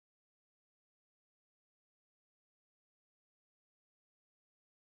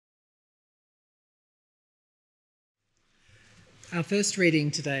Our first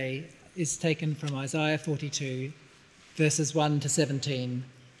reading today is taken from Isaiah 42, verses 1 to 17,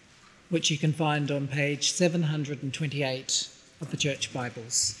 which you can find on page 728 of the Church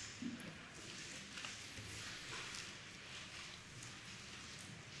Bibles.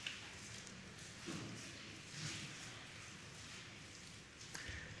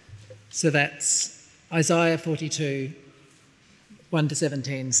 So that's Isaiah 42, 1 to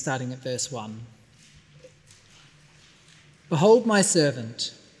 17, starting at verse 1. Behold my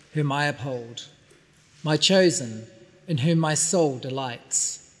servant, whom I uphold, my chosen, in whom my soul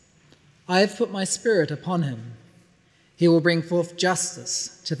delights. I have put my spirit upon him. He will bring forth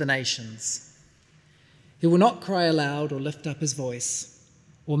justice to the nations. He will not cry aloud or lift up his voice,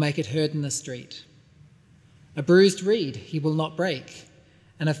 or make it heard in the street. A bruised reed he will not break,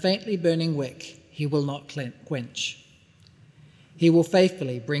 and a faintly burning wick he will not quench. He will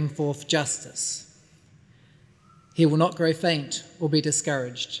faithfully bring forth justice. He will not grow faint or be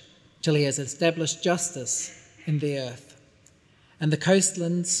discouraged till he has established justice in the earth, and the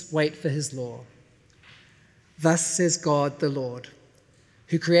coastlands wait for his law. Thus says God the Lord,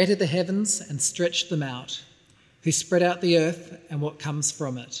 who created the heavens and stretched them out, who spread out the earth and what comes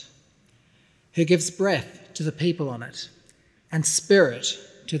from it, who gives breath to the people on it, and spirit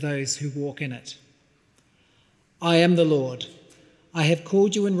to those who walk in it. I am the Lord. I have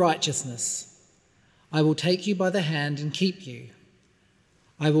called you in righteousness. I will take you by the hand and keep you.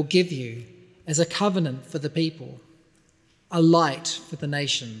 I will give you as a covenant for the people, a light for the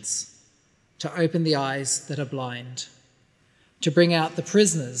nations, to open the eyes that are blind, to bring out the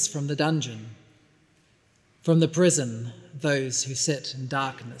prisoners from the dungeon, from the prison those who sit in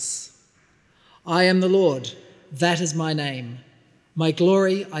darkness. I am the Lord, that is my name. My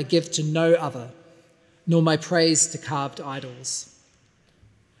glory I give to no other, nor my praise to carved idols.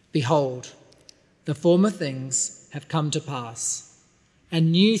 Behold, the former things have come to pass,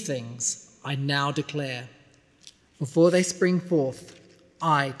 and new things I now declare. Before they spring forth,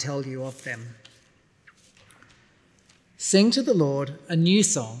 I tell you of them. Sing to the Lord a new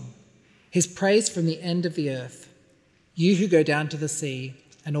song, his praise from the end of the earth, you who go down to the sea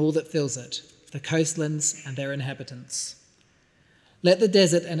and all that fills it, the coastlands and their inhabitants. Let the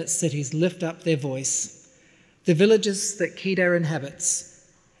desert and its cities lift up their voice, the villages that Kedar inhabits.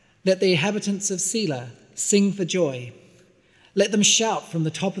 Let the inhabitants of Selah sing for joy. Let them shout from the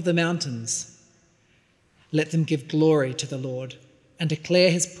top of the mountains. Let them give glory to the Lord and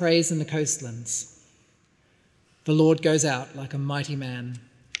declare his praise in the coastlands. The Lord goes out like a mighty man.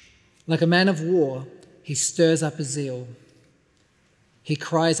 Like a man of war, he stirs up his zeal. He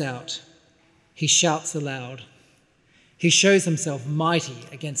cries out. He shouts aloud. He shows himself mighty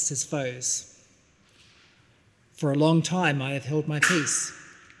against his foes. For a long time I have held my peace.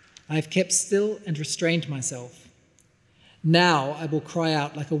 I have kept still and restrained myself. Now I will cry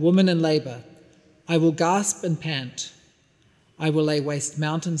out like a woman in labour. I will gasp and pant. I will lay waste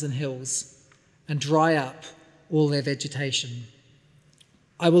mountains and hills and dry up all their vegetation.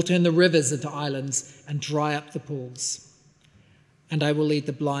 I will turn the rivers into islands and dry up the pools. And I will lead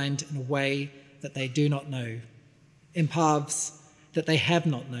the blind in a way that they do not know, in paths that they have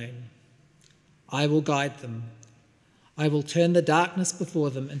not known. I will guide them. I will turn the darkness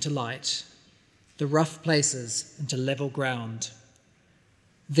before them into light, the rough places into level ground.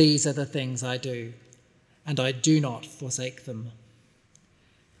 These are the things I do, and I do not forsake them.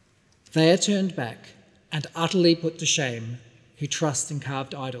 They are turned back and utterly put to shame who trust in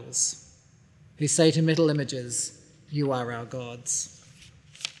carved idols, who say to metal images, "You are our gods."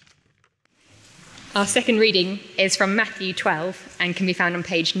 Our second reading is from Matthew 12 and can be found on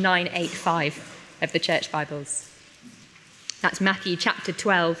page 985 of the Church Bibles. That's Matthew chapter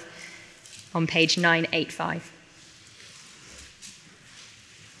 12 on page 985.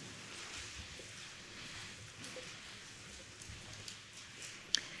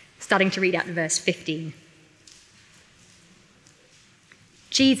 Starting to read out verse 15.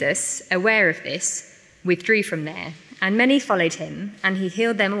 Jesus, aware of this, withdrew from there, and many followed him, and he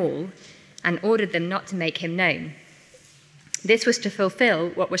healed them all and ordered them not to make him known. This was to fulfill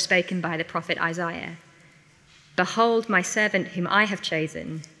what was spoken by the prophet Isaiah. Behold my servant whom I have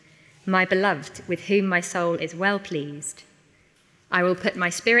chosen, my beloved with whom my soul is well pleased. I will put my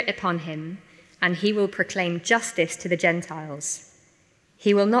spirit upon him, and he will proclaim justice to the Gentiles.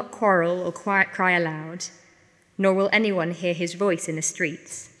 He will not quarrel or cry aloud, nor will anyone hear his voice in the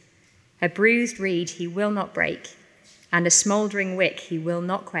streets. A bruised reed he will not break, and a smouldering wick he will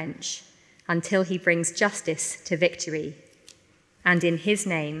not quench, until he brings justice to victory. And in his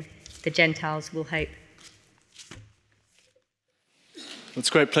name the Gentiles will hope. It's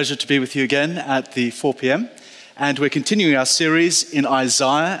a great pleasure to be with you again at the 4 p.m. And we're continuing our series in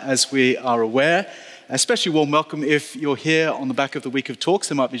Isaiah, as we are aware. Especially warm welcome if you're here on the back of the week of talks.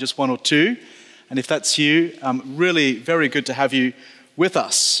 There might be just one or two. And if that's you, really very good to have you with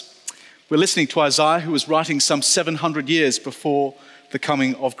us. We're listening to Isaiah, who was writing some 700 years before the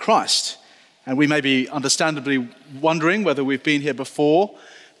coming of Christ. And we may be understandably wondering whether we've been here before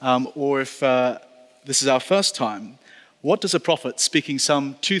or if this is our first time. What does a prophet speaking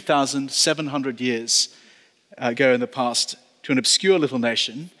some 2,700 years ago in the past to an obscure little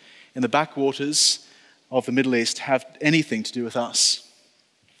nation in the backwaters of the Middle East have anything to do with us?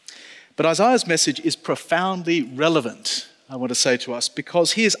 But Isaiah's message is profoundly relevant, I want to say to us,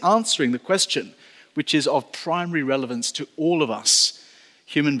 because he is answering the question which is of primary relevance to all of us,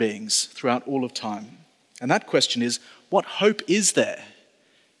 human beings, throughout all of time. And that question is, what hope is there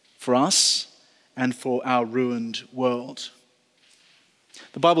for us and for our ruined world?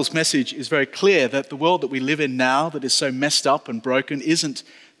 The Bible's message is very clear that the world that we live in now, that is so messed up and broken, isn't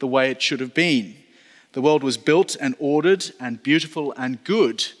the way it should have been. The world was built and ordered and beautiful and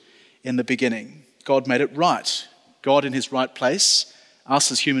good in the beginning. God made it right. God in his right place,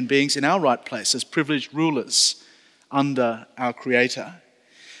 us as human beings in our right place, as privileged rulers under our Creator.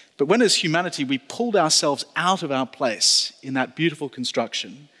 But when as humanity we pulled ourselves out of our place in that beautiful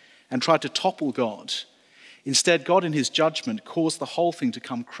construction and tried to topple God, instead, God in his judgment caused the whole thing to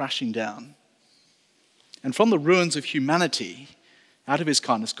come crashing down. And from the ruins of humanity, out of his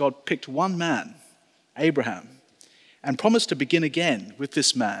kindness, God picked one man, Abraham, and promised to begin again with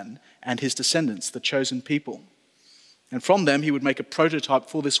this man and his descendants, the chosen people. And from them, he would make a prototype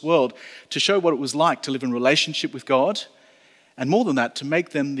for this world to show what it was like to live in relationship with God, and more than that, to make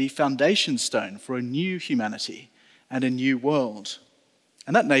them the foundation stone for a new humanity and a new world.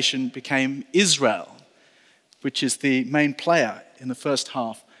 And that nation became Israel, which is the main player in the first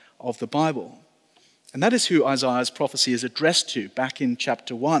half of the Bible. And that is who Isaiah's prophecy is addressed to back in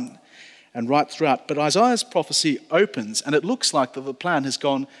chapter 1 and right throughout. But Isaiah's prophecy opens, and it looks like that the plan has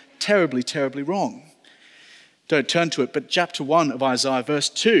gone terribly, terribly wrong. Don't turn to it, but chapter 1 of Isaiah, verse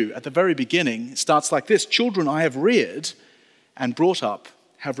 2, at the very beginning, it starts like this: "Children I have reared and brought up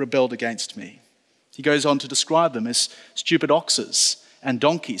have rebelled against me." He goes on to describe them as stupid oxes and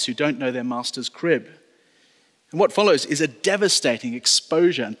donkeys who don't know their master's crib. And what follows is a devastating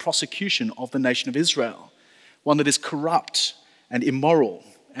exposure and prosecution of the nation of Israel, one that is corrupt and immoral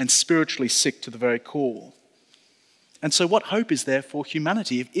and spiritually sick to the very core. And so what hope is there for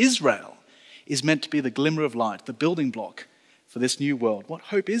humanity if Israel is meant to be the glimmer of light, the building block for this new world? What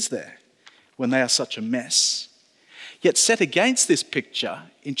hope is there when they are such a mess? Yet set against this picture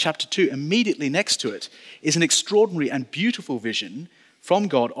in chapter 2, immediately next to it, is an extraordinary and beautiful vision from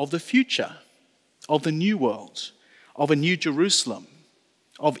God of the future, of the new world, of a new Jerusalem,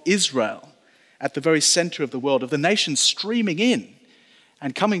 of Israel at the very center of the world, of the nations streaming in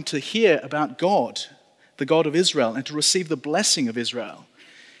and coming to hear about God, the God of Israel, and to receive the blessing of Israel,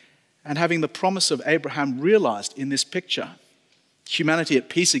 and having the promise of Abraham realized in this picture. Humanity at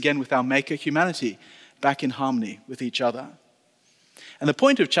peace again with our Maker, humanity back in harmony with each other. And the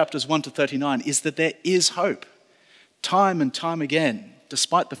point of chapters 1 to 39 is that there is hope. Time and time again,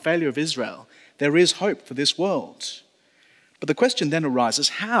 despite the failure of Israel, there is hope for this world. But the question then arises,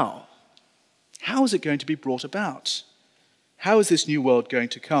 how? How is it going to be brought about? How is this new world going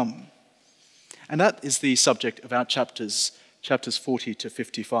to come? And that is the subject of our chapters 40 to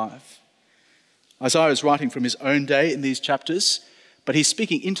 55. Isaiah is writing from his own day in these chapters, but he's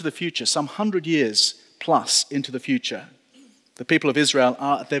speaking into the future, some 100 years plus into the future. The people of Israel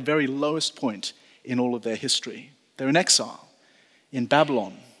are at their very lowest point in all of their history. They're in exile in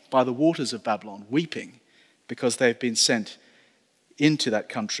Babylon, by the waters of Babylon, weeping because they've been sent into that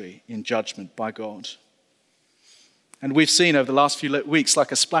country in judgment by God. And we've seen over the last few weeks,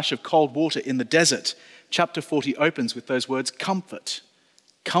 like a splash of cold water in the desert, chapter 40 opens with those words, "Comfort,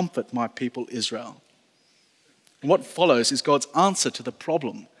 comfort my people Israel." And what follows is God's answer to the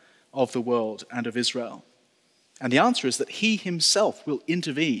problem of the world and of Israel. And the answer is that he himself will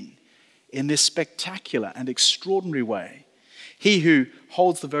intervene in this spectacular and extraordinary way. He who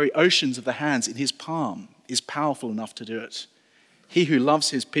holds the very oceans of the hands in his palm is powerful enough to do it. He who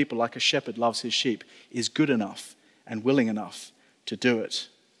loves his people like a shepherd loves his sheep is good enough and willing enough to do it.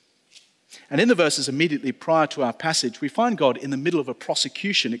 And in the verses immediately prior to our passage, we find God in the middle of a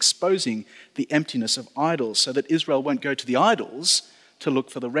prosecution exposing the emptiness of idols so that Israel won't go to the idols to look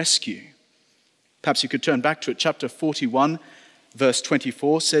for the rescue. Perhaps you could turn back to it. Chapter 41, verse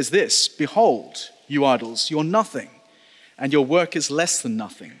 24 says this: "Behold, you idols, you're nothing, and your work is less than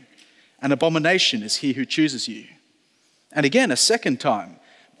nothing. An abomination is he who chooses you." And again, a second time,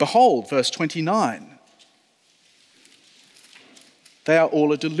 behold, verse 29, They are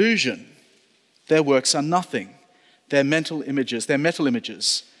all a delusion. Their works are nothing. Their metal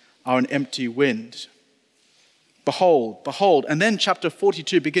images are an empty wind. Behold, behold. And then chapter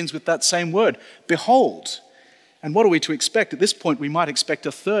 42 begins with that same word, behold. And what are we to expect? At this point, we might expect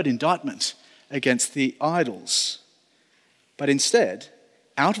a third indictment against the idols. But instead,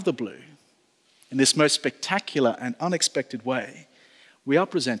 out of the blue, in this most spectacular and unexpected way, we are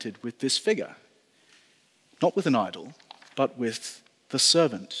presented with this figure. Not with an idol, but with the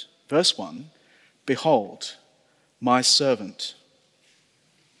servant. Verse 1, behold, my servant.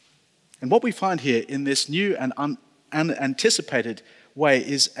 And what we find here in this new and unanticipated way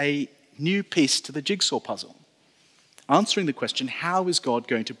is a new piece to the jigsaw puzzle, answering the question, how is God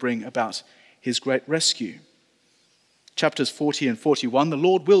going to bring about his great rescue? Chapters 40 and 41, the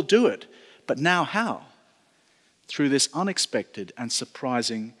Lord will do it, but now how? Through this unexpected and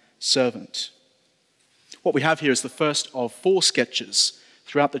surprising servant. What we have here is the first of 4 sketches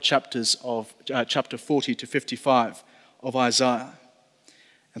throughout the chapters of chapter 40 to 55 of Isaiah.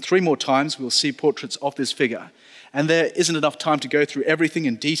 And 3 more times we'll see portraits of this figure. And there isn't enough time to go through everything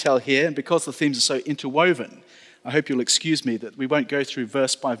in detail here, and because the themes are so interwoven, I hope you'll excuse me that we won't go through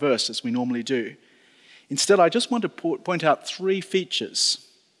verse by verse as we normally do. Instead, I just want to point out 3 features,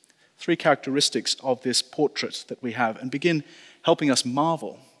 3 characteristics of this portrait that we have, and begin helping us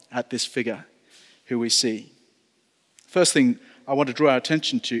marvel at this figure who we see. First thing I want to draw our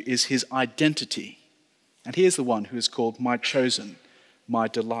attention to is his identity. And he is the one who is called my chosen, my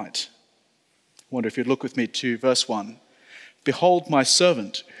delight. I wonder if you'd look with me to verse 1. Behold my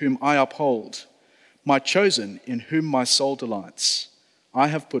servant whom I uphold, my chosen in whom my soul delights. I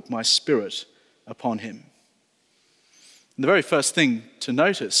have put my spirit upon him. And the very first thing to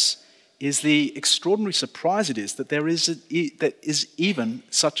notice is the extraordinary surprise it is that there is even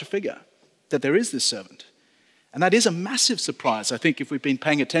such a figure, that there is this servant. And that is a massive surprise, I think, if we've been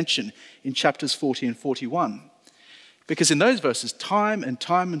paying attention in chapters 40 and 41. Because in those verses, time and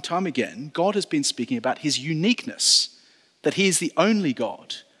time and time again, God has been speaking about his uniqueness, that he is the only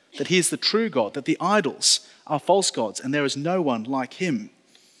God, that he is the true God, that the idols are false gods, and there is no one like him.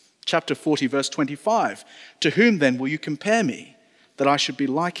 Chapter 40, verse 25, to whom then will you compare me, that I should be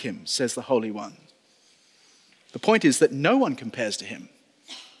like him, says the Holy One. The point is that no one compares to him.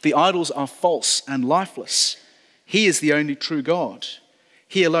 The idols are false and lifeless. He is the only true God.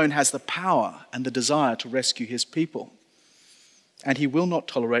 He alone has the power and the desire to rescue his people. And he will not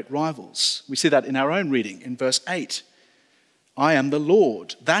tolerate rivals. We see that in our own reading in verse 8. I am the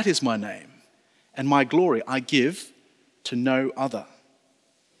Lord, that is my name, and my glory I give to no other.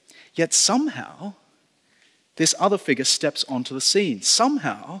 Yet somehow, this other figure steps onto the scene.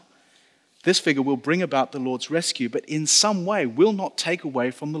 Somehow, this figure will bring about the Lord's rescue, but in some way will not take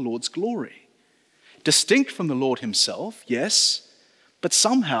away from the Lord's glory. Distinct from the Lord himself, yes, but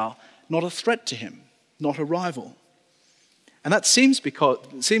somehow not a threat to him, not a rival. And that seems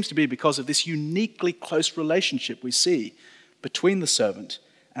to be because of this uniquely close relationship we see between the servant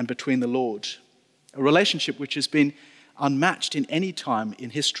and between the Lord, a relationship which has been unmatched in any time in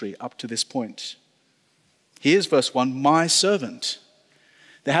history up to this point. Here's verse 1, my servant.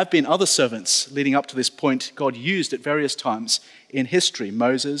 There have been other servants leading up to this point God used at various times in history,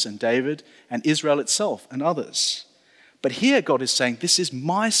 Moses and David and Israel itself and others. But here God is saying, this is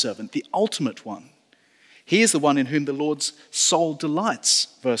my servant, the ultimate one. He is the one in whom the Lord's soul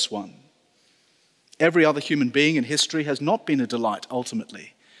delights, verse 1. Every other human being in history has not been a delight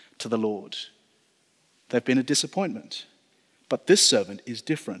ultimately to the Lord. They've been a disappointment. But this servant is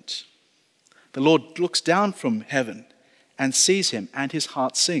different. The Lord looks down from heaven and sees him, and his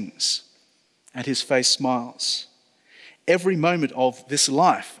heart sings, and his face smiles. Every moment of this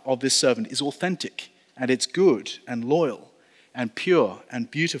life of this servant is authentic, and it's good and loyal and pure and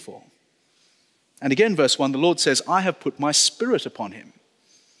beautiful. And again, verse 1, the Lord says, I have put my spirit upon him.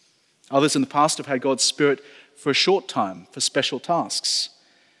 Others in the past have had God's spirit for a short time, for special tasks.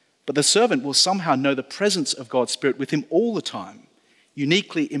 But the servant will somehow know the presence of God's spirit with him all the time,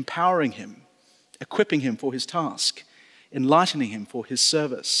 uniquely empowering him, equipping him for his task, enlightening him for his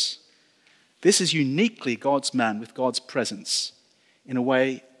service. This is uniquely God's man with God's presence in a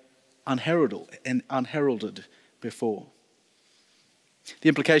way unheralded before. The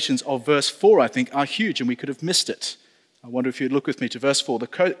implications of verse 4, I think, are huge, and we could have missed it. I wonder if you'd look with me to verse 4. The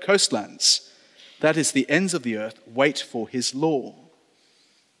coastlands, that is the ends of the earth, wait for his law.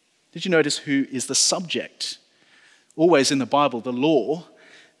 Did you notice who is the subject? Always in the Bible, the law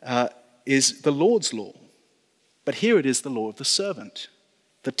is the Lord's law. But here it is the law of the servant,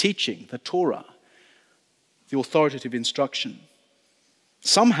 the teaching, the Torah, the authoritative instruction.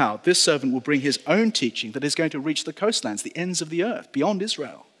 Somehow this servant will bring his own teaching that is going to reach the coastlands, the ends of the earth, beyond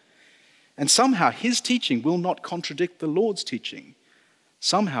Israel. And somehow his teaching will not contradict the Lord's teaching.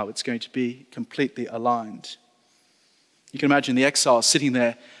 Somehow it's going to be completely aligned. You can imagine the exiles sitting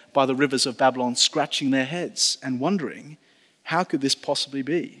there by the rivers of Babylon, scratching their heads and wondering, how could this possibly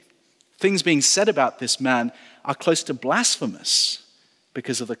be? Things being said about this man are close to blasphemous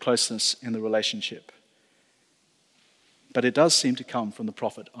because of the closeness in the relationship. But it does seem to come from the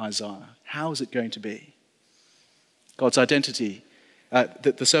prophet Isaiah. How is it going to be? God's identity,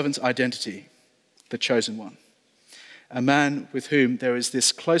 the servant's identity, the chosen one. A man with whom there is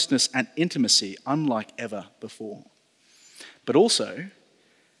this closeness and intimacy unlike ever before. But also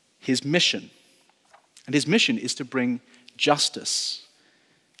his mission. And his mission is to bring justice.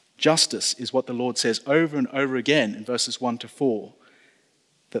 Justice is what the Lord says over and over again in verses 1 to 4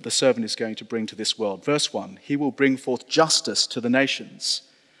 that the servant is going to bring to this world. Verse 1, he will bring forth justice to the nations.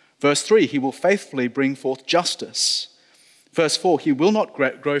 Verse 3, he will faithfully bring forth justice. Verse 4, he will not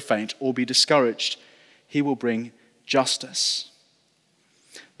grow faint or be discouraged. He will bring justice.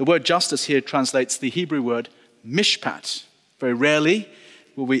 The word justice here translates the Hebrew word mishpat. Very rarely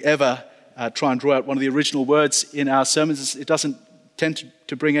will we ever try and draw out one of the original words in our sermons. It doesn't tend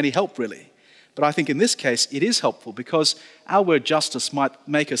to bring any help, really. But I think in this case it is helpful because our word justice might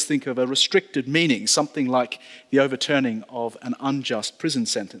make us think of a restricted meaning, something like the overturning of an unjust prison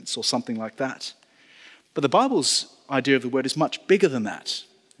sentence or something like that. But the Bible's idea of the word is much bigger than that.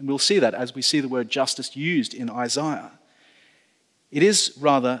 And we'll see that as we see the word justice used in Isaiah. It is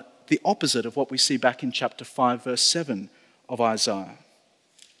rather the opposite of what we see back in chapter 5, verse 7 of Isaiah.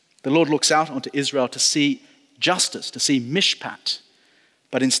 The Lord looks out onto Israel to see justice, to see mishpat.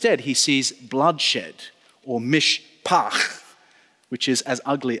 But instead he sees bloodshed, or mishpach, which is as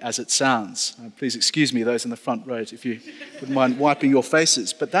ugly as it sounds. Please excuse me, those in the front rows, if you wouldn't mind wiping your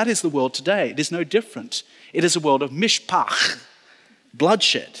faces. But that is the world today. It is no different. It is a world of mishpach,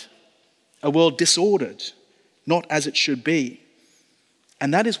 bloodshed, a world disordered, not as it should be.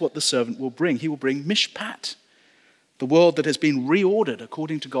 And that is what the servant will bring. He will bring mishpat, the world that has been reordered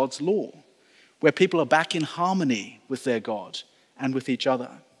according to God's law, where people are back in harmony with their God and with each other,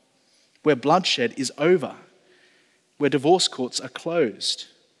 where bloodshed is over, where divorce courts are closed,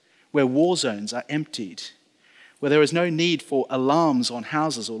 where war zones are emptied, where there is no need for alarms on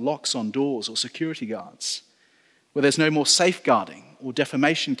houses or locks on doors or security guards, where there's no more safeguarding or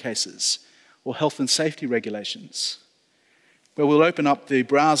defamation cases or health and safety regulations, where we'll open up the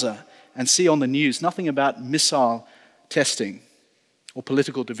browser and see on the news nothing about missile testing or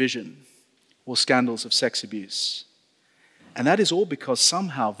political division or scandals of sex abuse. And that is all because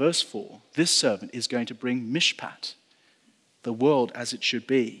somehow, verse 4, this servant is going to bring mishpat, the world as it should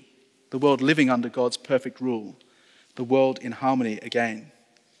be, the world living under God's perfect rule, the world in harmony again.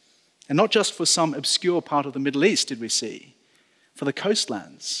 And not just for some obscure part of the Middle East did we see, for the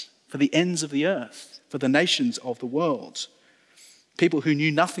coastlands, for the ends of the earth, for the nations of the world, people who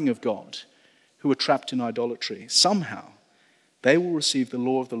knew nothing of God, who were trapped in idolatry. Somehow, they will receive the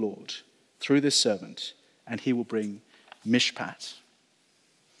law of the Lord through this servant, and he will bring mishpat.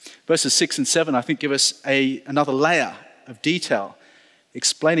 Verses 6 and 7, I think, give us another layer of detail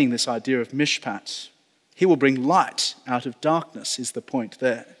explaining this idea of mishpat. He will bring light out of darkness is the point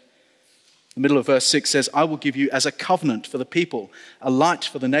there. The middle of verse 6 says, I will give you as a covenant for the people, a light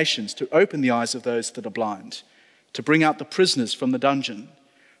for the nations, to open the eyes of those that are blind, to bring out the prisoners from the dungeon,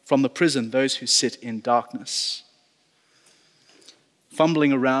 from the prison those who sit in darkness.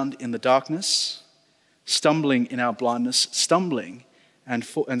 Fumbling around in the darkness, stumbling in our blindness, stumbling and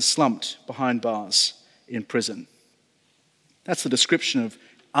slumped behind bars in prison. That's the description of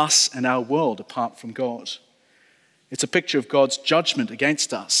us and our world apart from God. It's a picture of God's judgment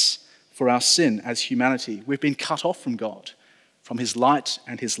against us for our sin as humanity. We've been cut off from God, from his light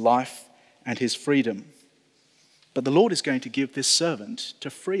and his life and his freedom. But the Lord is going to give this servant to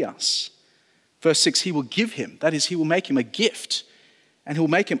free us. Verse 6, he will give him, that is, he will make him a gift, and he will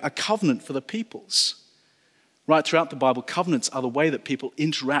make him a covenant for the peoples. Right throughout the Bible, covenants are the way that people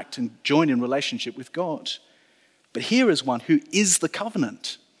interact and join in relationship with God. But here is one who is the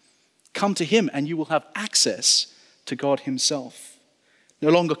covenant. Come to him and you will have access to God himself. No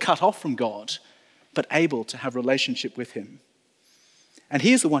longer cut off from God, but able to have relationship with him. And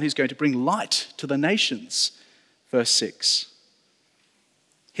he is the one who's going to bring light to the nations. Verse 6.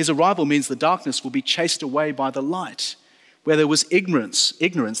 His arrival means the darkness will be chased away by the light. Where there was ignorance,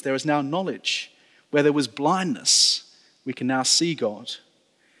 there is now knowledge. Where there was blindness, we can now see God.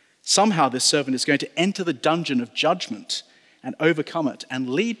 Somehow this servant is going to enter the dungeon of judgment and overcome it and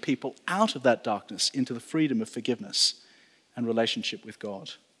lead people out of that darkness into the freedom of forgiveness and and relationship with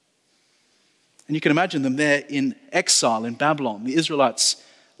God. And you can imagine them there in exile in Babylon, the Israelites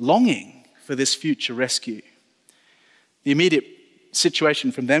longing for this future rescue. The immediate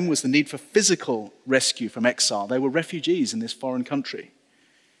situation from them was the need for physical rescue from exile. They were refugees in this foreign country.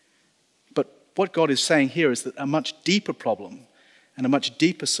 But what God is saying here is that a much deeper problem and a much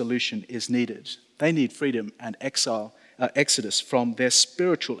deeper solution is needed. They need freedom and exodus from their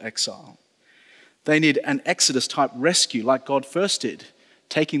spiritual exile. They need an Exodus-type rescue like God first did,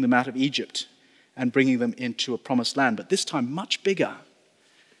 taking them out of Egypt and bringing them into a promised land, but this time much bigger,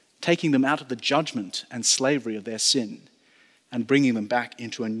 taking them out of the judgment and slavery of their sin and bringing them back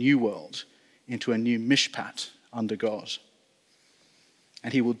into a new world, into a new mishpat under God.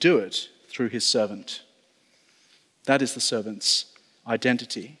 And he will do it through his servant. That is the servant's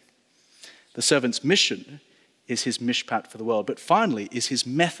identity. The servant's mission is his mishpat for the world, but finally is his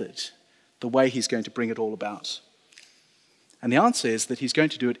method, the way he's going to bring it all about. And the answer is that he's going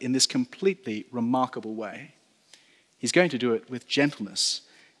to do it in this completely remarkable way. He's going to do it with gentleness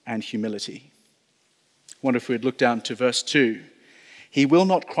and humility. I wonder if we'd look down to verse 2. He will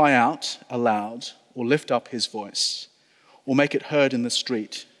not cry out aloud or lift up his voice or make it heard in the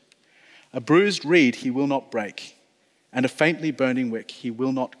street. A bruised reed he will not break, and a faintly burning wick he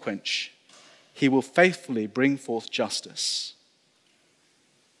will not quench. He will faithfully bring forth justice.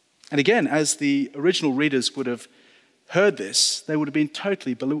 And again, as the original readers would have heard this, they would have been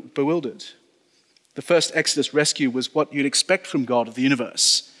totally bewildered. The first Exodus rescue was what you'd expect from God of the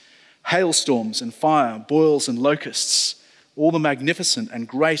universe. Hailstorms and fire, boils and locusts, all the magnificent and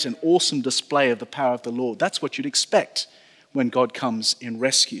great and awesome display of the power of the Lord. That's what you'd expect when God comes in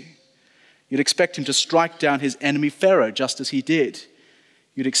rescue. You'd expect him to strike down his enemy Pharaoh, just as he did.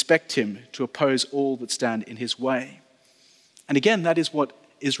 You'd expect him to oppose all that stand in his way. And again, that is what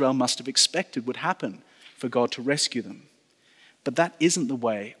Israel must have expected would happen for God to rescue them. But that isn't the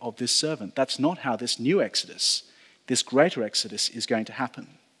way of this servant. That's not how this new Exodus, this greater Exodus, is going to happen.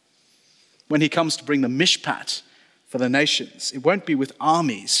 When he comes to bring the mishpat for the nations, it won't be with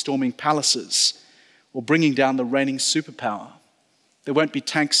armies storming palaces or bringing down the reigning superpower. There won't be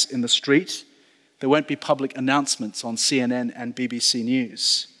tanks in the street. There won't be public announcements on CNN and BBC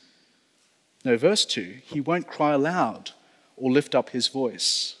News. No, verse 2, he won't cry aloud or lift up his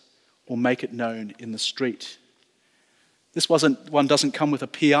voice or make it known in the street. This one doesn't come with a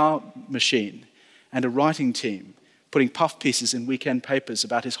PR machine and a writing team putting puff pieces in weekend papers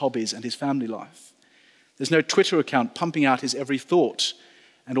about his hobbies and his family life. There's no Twitter account pumping out his every thought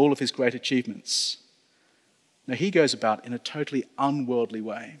and all of his great achievements. No, he goes about in a totally unworldly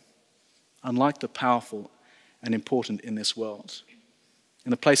way, unlike the powerful and important in this world.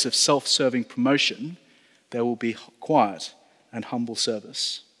 In the place of self-serving promotion, there will be quiet and humble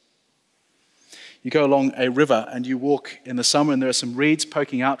service. You go along a river and you walk in the summer and there are some reeds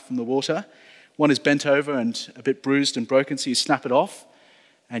poking out from the water. One is bent over and a bit bruised and broken, so you snap it off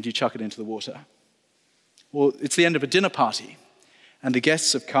and you chuck it into the water. Or it's the end of a dinner party and the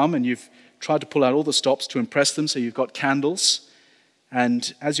guests have come and you've tried to pull out all the stops to impress them, so you've got candles,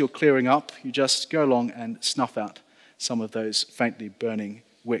 and as you're clearing up, you just go along and snuff out some of those faintly burning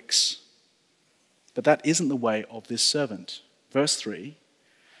wicks. But that isn't the way of this servant. Verse 3,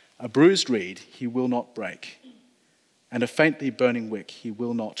 a bruised reed he will not break, and a faintly burning wick he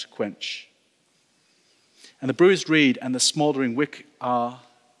will not quench. And the bruised reed and the smouldering wick are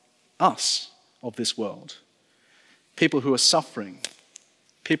us of this world. People who are suffering,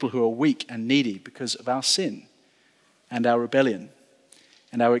 people who are weak and needy because of our sin and our rebellion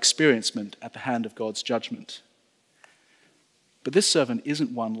and our experiencement at the hand of God's judgment. But this servant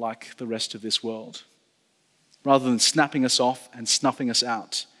isn't one like the rest of this world. Rather than snapping us off and snuffing us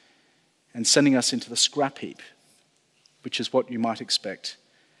out and sending us into the scrap heap, which is what you might expect,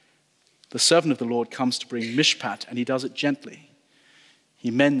 the servant of the Lord comes to bring mishpat, and he does it gently.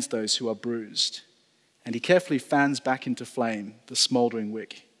 He mends those who are bruised, and he carefully fans back into flame the smouldering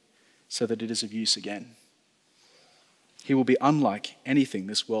wick so that it is of use again. He will be unlike anything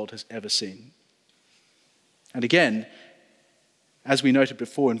this world has ever seen. And again, as we noted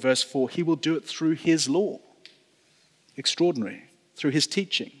before in verse 4, he will do it through his law. Extraordinary. Through his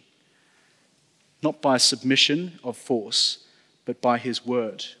teaching. Not by submission of force, but by his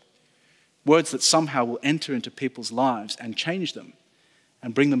word. Words that somehow will enter into people's lives and change them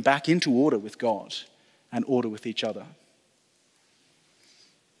and bring them back into order with God and order with each other.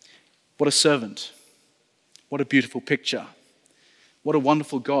 What a servant. What a beautiful picture. What a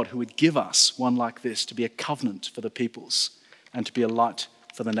wonderful God who would give us one like this to be a covenant for the peoples and to be a light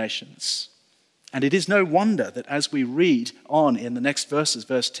for the nations. And it is no wonder that as we read on in the next verses,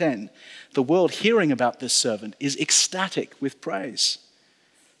 verse 10, the world hearing about this servant is ecstatic with praise.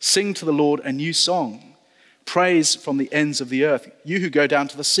 Sing to the Lord a new song. Praise from the ends of the earth, you who go down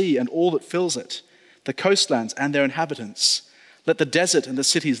to the sea and all that fills it, the coastlands and their inhabitants. Let the desert and the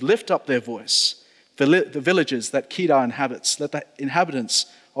cities lift up their voice, the villages that Kedar inhabits. Let the inhabitants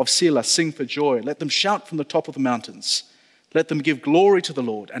of Selah sing for joy. Let them shout from the top of the mountains. Let them give glory to the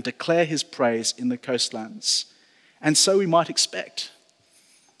Lord and declare his praise in the coastlands. And so we might expect,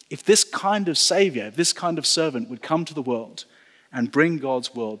 if this kind of Savior, if this kind of servant would come to the world and bring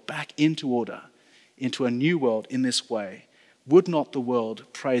God's world back into order, into a new world in this way, would not the world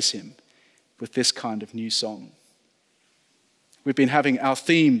praise him with this kind of new song? We've been having our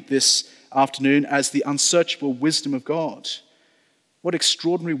theme this afternoon as the unsearchable wisdom of God. What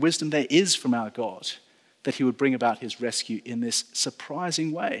extraordinary wisdom there is from our God, that he would bring about his rescue in this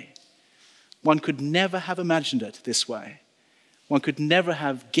surprising way. One could never have imagined it this way. One could never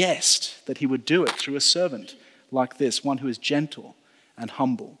have guessed that he would do it through a servant like this, one who is gentle and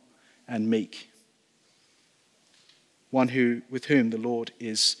humble and meek, one with whom the Lord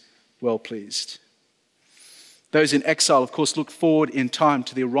is well pleased. Those in exile, of course, look forward in time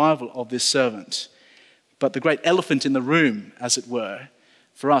to the arrival of this servant. But the great elephant in the room, as it were,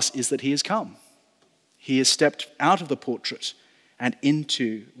 for us is that he has come. He has stepped out of the portrait and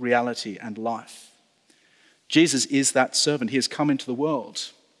into reality and life. Jesus is that servant. He has come into the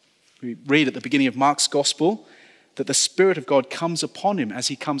world. We read at the beginning of Mark's Gospel that the Spirit of God comes upon him as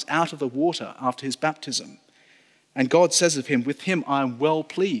he comes out of the water after his baptism. And God says of him, with him I am well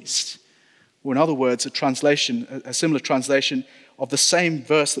pleased. Or in other words, a similar translation of the same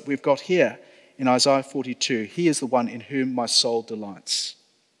verse that we've got here in Isaiah 42. He is the one in whom my soul delights.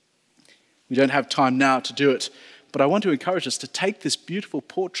 We don't have time now to do it, but I want to encourage us to take this beautiful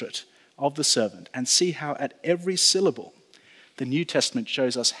portrait of the servant and see how at every syllable the New Testament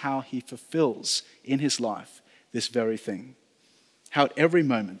shows us how he fulfills in his life this very thing. How at every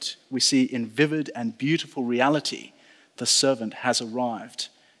moment we see in vivid and beautiful reality the servant has arrived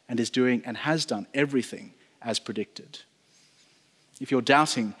and is doing and has done everything as predicted. If you're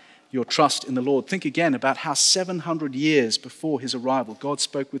doubting your trust in the Lord, think again about how 700 years before his arrival, God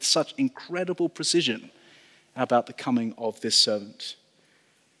spoke with such incredible precision about the coming of this servant.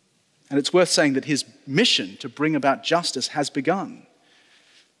 And it's worth saying that his mission to bring about justice has begun.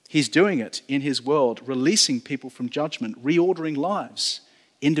 He's doing it in his world, releasing people from judgment, reordering lives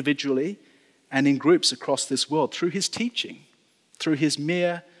individually and in groups across this world through his teaching, through his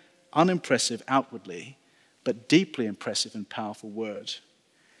mere, unimpressive outwardly, but deeply impressive and powerful word.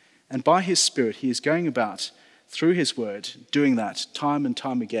 And by his Spirit, he is going about through his word, doing that time and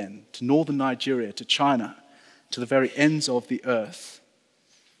time again, to northern Nigeria, to China, to the very ends of the earth.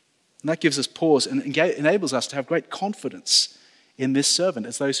 And that gives us pause and enables us to have great confidence in this servant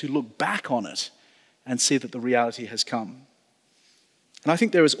as those who look back on it and see that the reality has come. And I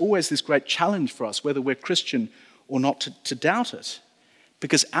think there is always this great challenge for us, whether we're Christian or not, to doubt it,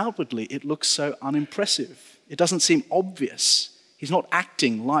 because outwardly it looks so unimpressive. It doesn't seem obvious. He's not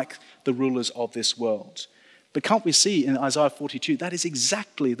acting like the rulers of this world. But can't we see in Isaiah 42, that is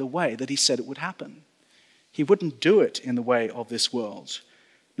exactly the way that he said it would happen. He wouldn't do it in the way of this world.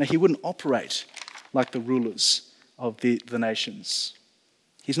 No, he wouldn't operate like the rulers of the nations.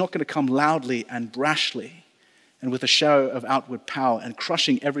 He's not going to come loudly and brashly and with a show of outward power and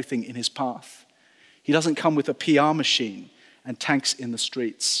crushing everything in his path. He doesn't come with a PR machine and tanks in the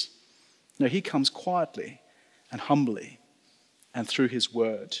streets. No, he comes quietly and humbly and through his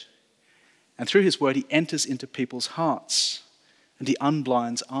word. And through his word, he enters into people's hearts and he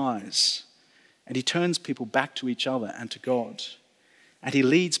unblinds eyes and he turns people back to each other and to God. And he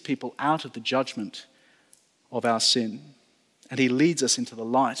leads people out of the judgment of our sin. And he leads us into the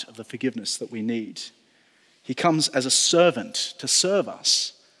light of the forgiveness that we need. He comes as a servant to serve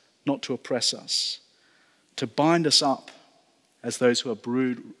us, not to oppress us, to bind us up as those who are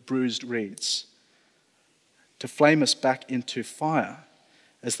bruised reeds, to flame us back into fire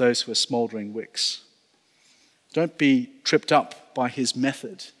as those who are smouldering wicks. Don't be tripped up by his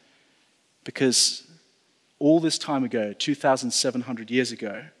method, because all this time ago, 2,700 years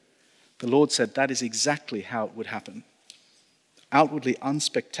ago, the Lord said that is exactly how it would happen. Outwardly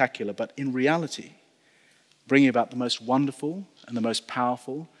unspectacular, but in reality, bringing about the most wonderful and the most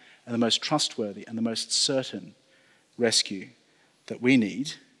powerful and the most trustworthy and the most certain rescue that we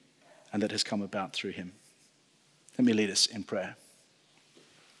need and that has come about through him. Let me lead us in prayer.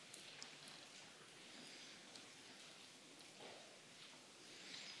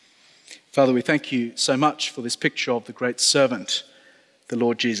 Father, we thank you so much for this picture of the great servant the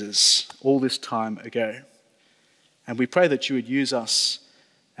Lord Jesus all this time ago. And we pray that you would use us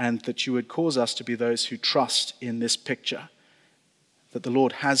and that you would cause us to be those who trust in this picture, that the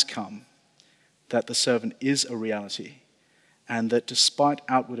Lord has come, that the servant is a reality, and that despite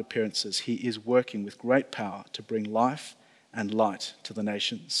outward appearances, he is working with great power to bring life and light to the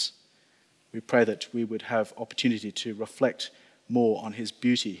nations. We pray that we would have opportunity to reflect more on his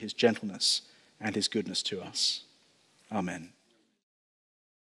beauty, his gentleness, and his goodness to us. Amen.